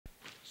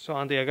So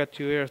Andy, I got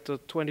you here at the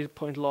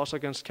 20-point loss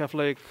against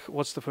Keflavík.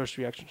 What's the first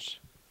reactions?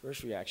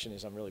 First reaction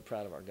is I'm really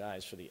proud of our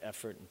guys for the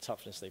effort and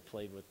toughness they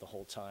played with the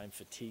whole time.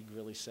 Fatigue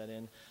really set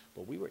in.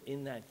 But we were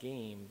in that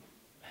game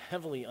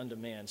heavily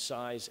undermanned,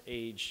 size,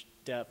 age,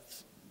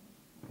 depth,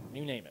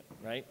 you name it,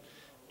 right?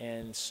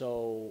 And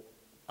so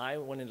I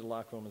went into the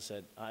locker room and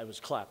said, I was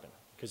clapping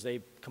because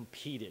they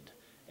competed.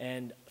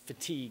 And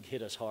fatigue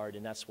hit us hard,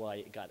 and that's why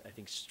it got, I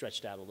think,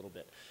 stretched out a little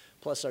bit.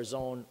 Plus our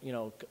zone,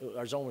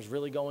 our zone was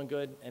really going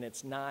good, and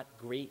it's not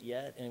great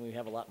yet, and we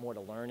have a lot more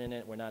to learn in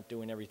it. We're not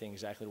doing everything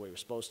exactly the way we're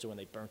supposed to, and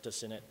they burnt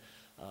us in it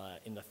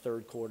in the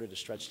third quarter to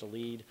stretch the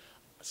lead.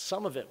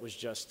 Some of it was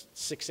just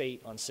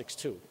 6'8" on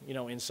 6'2",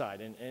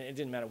 inside, and it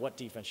didn't matter what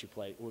defense you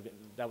played.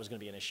 That was going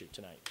to be an issue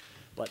tonight.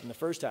 But in the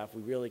first half,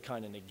 we really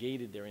kind of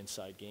negated their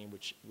inside game,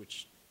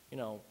 which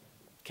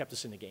kept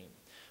us in the game.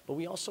 But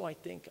we also, I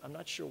think, I'm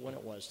not sure when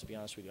it was, to be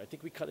honest with you. I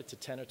think we cut it to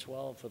 10 or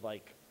 12 for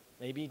like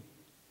maybe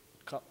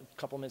a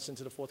couple minutes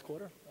into the fourth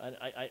quarter.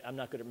 I'm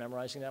not good at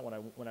memorizing that.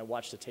 When I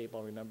watch the tape,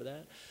 I'll remember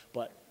that.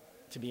 But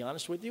to be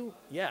honest with you,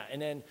 yeah.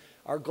 And then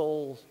our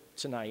goal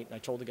tonight, and I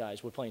told the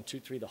guys, we're playing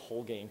 2-3 the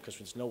whole game because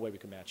there's no way we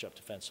can match up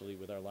defensively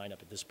with our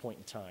lineup at this point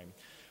in time.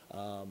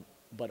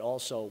 But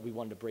also, we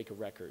wanted to break a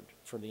record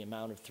for the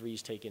amount of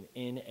threes taken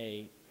in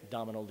a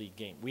Domino League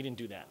game. We didn't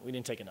do that. We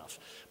didn't take enough.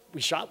 We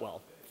shot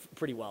well,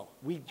 pretty well.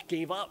 We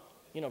gave up.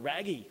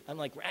 Raggy. I'm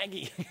like,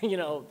 Raggy.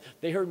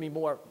 They heard me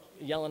more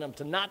yelling them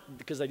to not,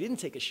 because I didn't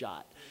take a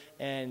shot.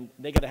 And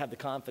they got to have the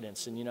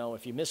confidence. And,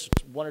 if you miss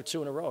one or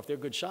two in a row, if they're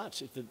good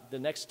shots, if the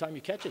next time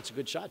you catch it, it's a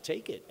good shot,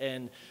 take it.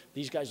 And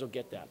these guys will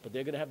get that. But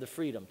they're going to have the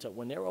freedom to,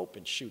 when they're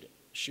open, shoot it.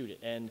 Shoot it.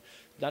 And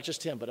not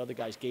just him, but other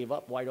guys gave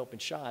up wide open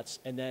shots.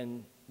 And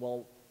then,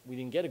 well, we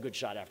didn't get a good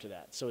shot after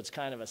that. So it's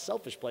kind of a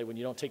selfish play when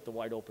you don't take the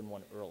wide open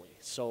one early.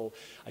 So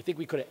I think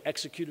we could have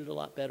executed a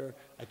lot better.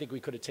 I think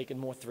we could have taken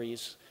more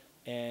threes.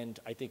 And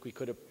I think we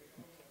could have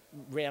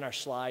ran our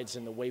slides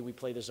and the way we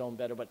play the zone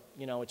better. But,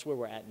 it's where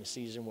we're at in the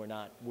season. We're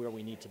not where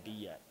we need to be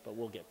yet, but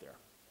we'll get there.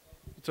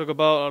 You talk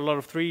about a lot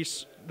of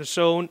threes, the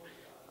zone.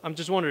 I'm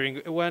just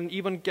wondering, when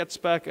Ivan gets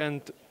back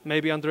and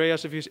maybe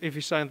Andreas, if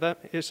you sign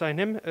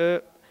him,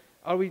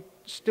 are we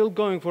still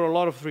going for a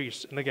lot of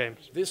threes in the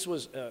games? This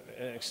was a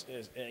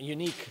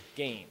unique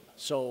game.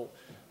 So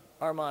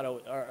our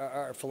motto,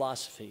 our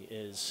philosophy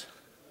is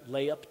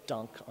lay up,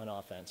 dunk on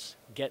offense,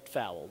 get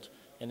fouled,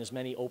 and as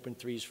many open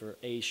threes for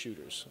A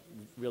shooters,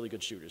 really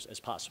good shooters, as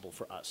possible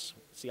for us.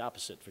 It's the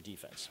opposite for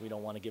defense. We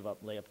don't want to give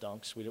up layup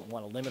dunks. We don't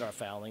want to limit our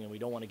fouling, and we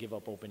don't want to give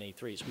up open A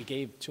threes. We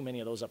gave too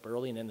many of those up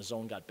early, and then the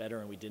zone got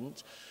better, and we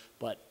didn't.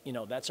 But,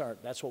 that's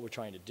what we're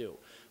trying to do.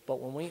 But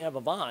when we have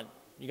Avant,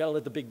 you got to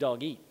let the big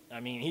dog eat. I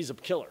mean, he's a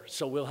killer,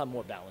 so we'll have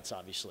more balance,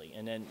 obviously.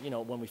 And then,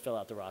 when we fill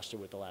out the roster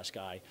with the last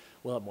guy,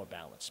 we'll have more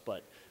balance.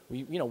 But,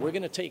 we're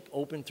going to take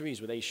open threes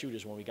with A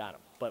shooters when we got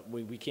them. But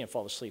we can't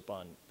fall asleep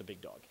on the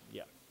big dog,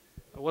 yeah.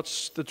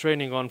 What's the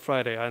training on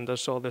Friday? And I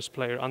saw this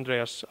player,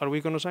 Andreas. Are we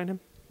going to sign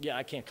him? Yeah,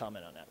 I can't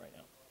comment on that right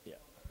now.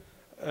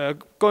 Yeah.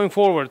 Going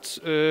forward,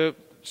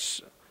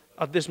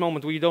 at this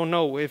moment, we don't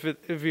know if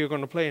we're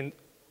going to play in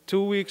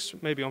 2 weeks,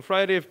 maybe on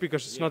Friday,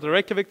 because it's not a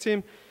Reykjavik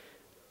team.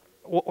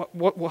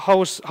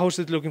 How's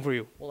it looking for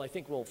you? Well, I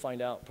think we'll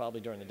find out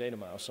probably during the day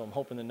tomorrow. So I'm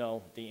hoping to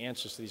know the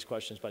answers to these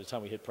questions by the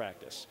time we hit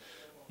practice.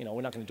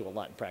 We're not going to do a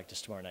lot in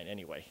practice tomorrow night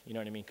anyway. You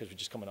know what I mean? Because we're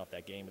just coming off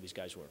that game where these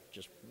guys were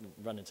just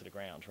running to the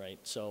ground, right?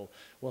 So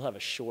we'll have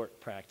a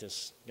short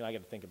practice. I got to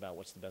think about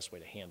what's the best way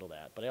to handle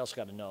that. But I also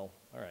got to know,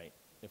 all right,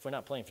 if we're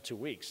not playing for 2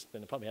 weeks,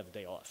 then they'll probably have the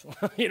day off.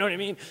 You know what I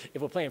mean?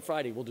 If we're playing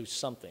Friday, we'll do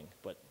something,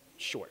 but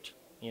short.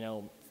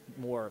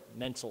 More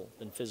mental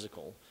than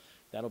physical.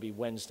 That'll be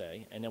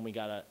Wednesday, and then we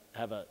got to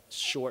have a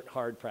short,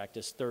 hard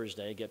practice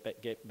Thursday,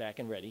 get back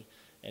and ready,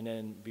 and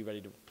then be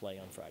ready to play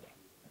on Friday.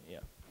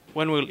 Yeah.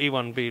 When will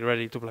Ivan be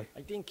ready to play?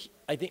 I think.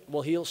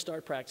 Well, he'll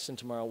start practicing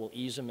tomorrow. We'll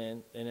ease him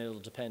in, and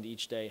it'll depend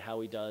each day how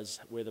he does,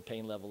 where the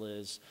pain level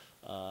is,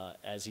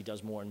 as he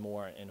does more and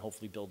more, and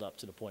hopefully build up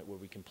to the point where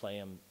we can play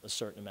him a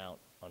certain amount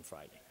on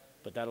Friday.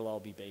 But that'll all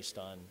be based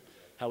on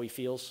how he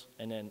feels,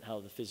 and then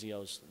how the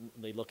physios,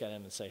 they look at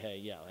him and say, hey,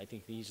 yeah, I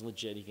think he's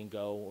legit, he can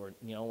go, or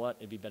you know what,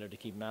 it'd be better to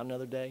keep him out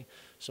another day.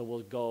 So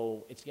we'll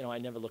go, it's,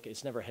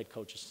 it's never a head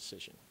coach's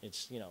decision.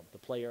 It's, the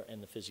player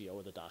and the physio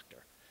or the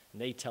doctor. And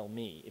they tell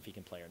me if he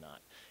can play or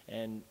not.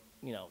 And,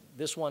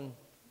 this one,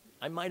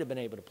 I might have been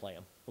able to play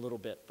him a little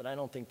bit, but I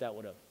don't think that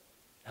would have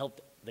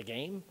helped the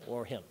game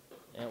or him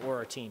or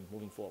our team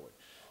moving forward.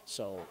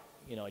 So,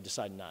 I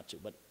decided not to.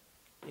 But,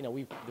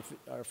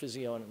 our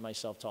physio and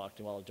myself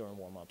talked during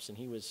warm-ups, and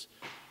he was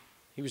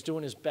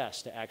doing his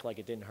best to act like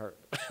it didn't hurt.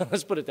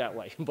 Let's put it that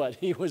way. But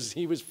he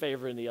was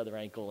favoring the other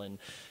ankle, and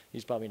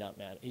he's probably not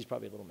mad. He's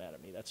probably a little mad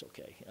at me. That's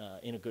okay,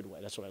 in a good way.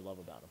 That's what I love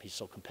about him. He's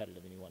so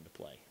competitive, and he wanted to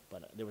play.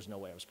 But there was no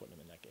way I was putting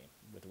him in that game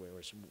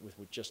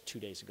with just 2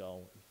 days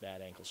ago,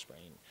 bad ankle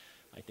sprain.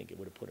 I think it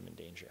would have put him in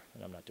danger,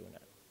 and I'm not doing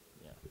that.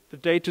 Yeah. The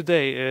day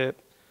today,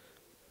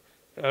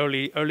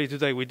 early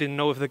today, we didn't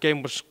know if the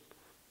game was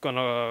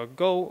gonna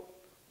go,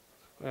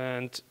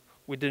 and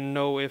we didn't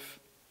know if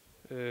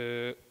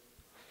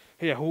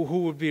Yeah,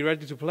 who would be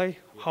ready to play?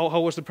 Yeah. How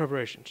was the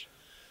preparations?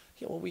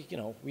 Yeah, well,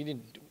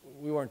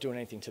 we weren't doing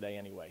anything today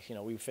anyway. You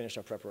know, we finished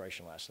our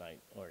preparation last night,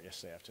 or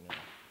yesterday afternoon,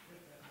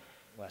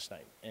 last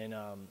night. And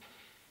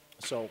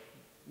so,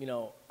 you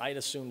know, I'd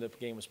assumed the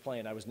game was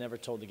playing. I was never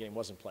told the game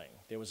wasn't playing.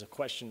 There was a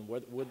question,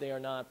 would they or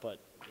not, but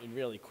we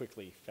really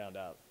quickly found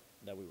out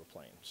that we were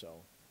playing. So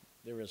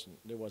there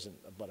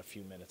wasn't but a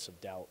few minutes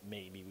of doubt,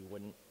 maybe we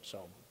wouldn't.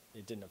 So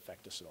it didn't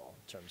affect us at all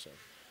in terms of,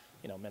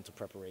 you know, mental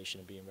preparation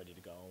and being ready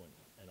to go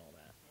and all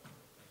that.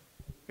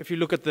 If you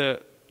look at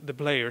the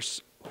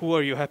players, who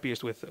are you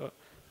happiest with?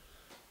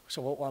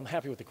 So well, I'm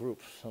happy with the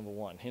group, number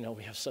one. You know,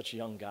 we have such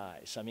young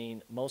guys. I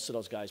mean, most of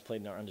those guys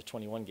played in our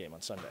under-21 game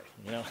on Sunday,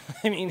 you know.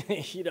 I mean,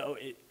 you know,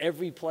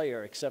 every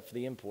player except for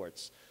the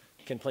imports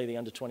can play the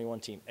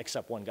under-21 team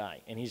except one guy,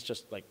 and he's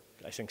just like,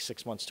 I think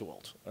 6 months too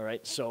old, all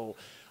right? So,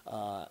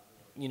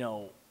 you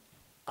know,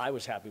 I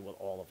was happy with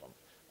all of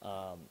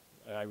them.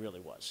 I really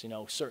was. You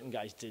know, certain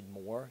guys did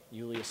more.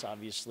 Julius,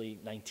 obviously,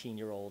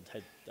 19-year-old,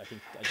 had, I think,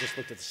 I just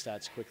looked at the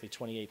stats quickly,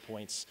 28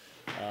 points,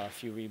 a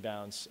few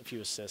rebounds, a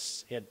few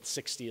assists. He had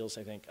 6 steals,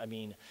 I think. I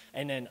mean,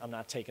 and then I'm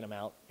not taking him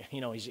out. You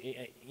know,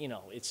 you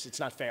know, it's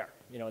not fair.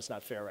 You know, it's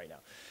not fair right now.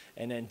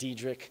 And then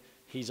Diedrich,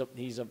 he's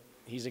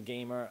a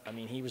gamer. I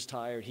mean, he was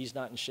tired. He's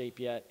not in shape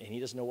yet, and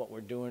he doesn't know what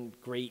we're doing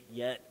great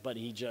yet, but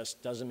he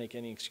just doesn't make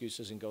any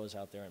excuses and goes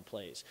out there and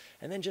plays.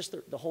 And then just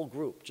the whole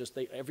group, just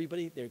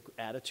everybody, their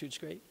attitude's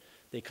great.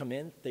 They come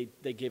in,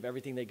 they give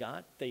everything they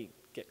got. They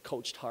get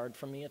coached hard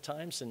from me at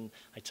times, and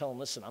I tell them,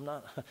 listen,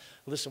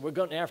 listen, we're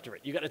going after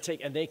it. You got to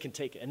take, and they can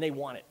take it, and they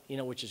want it, you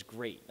know, which is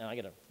great. Now I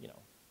got to, you know,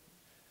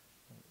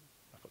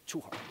 not go too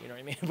hard, you know what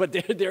I mean? But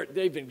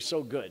they've been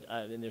so good,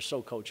 and they're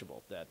so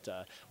coachable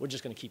that we're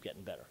just going to keep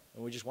getting better,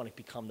 and we just want to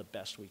become the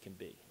best we can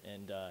be,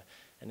 and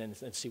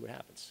then see what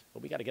happens.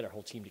 But we got to get our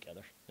whole team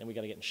together, then we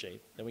got to get in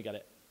shape, then we got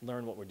to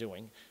learn what we're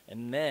doing,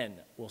 and then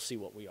we'll see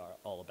what we are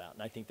all about.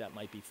 And I think that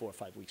might be 4 or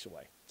 5 weeks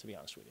away, to be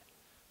honest with you.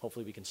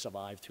 Hopefully we can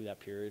survive through that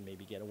period,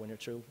 maybe get a win or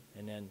two,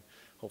 and then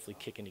hopefully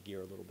kick into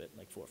gear a little bit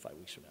like 4 or 5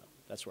 weeks from now.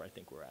 That's where I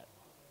think we're at.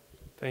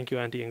 Thank you,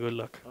 Andy, and good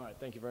luck. All right,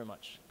 thank you very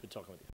much. Good talking with you.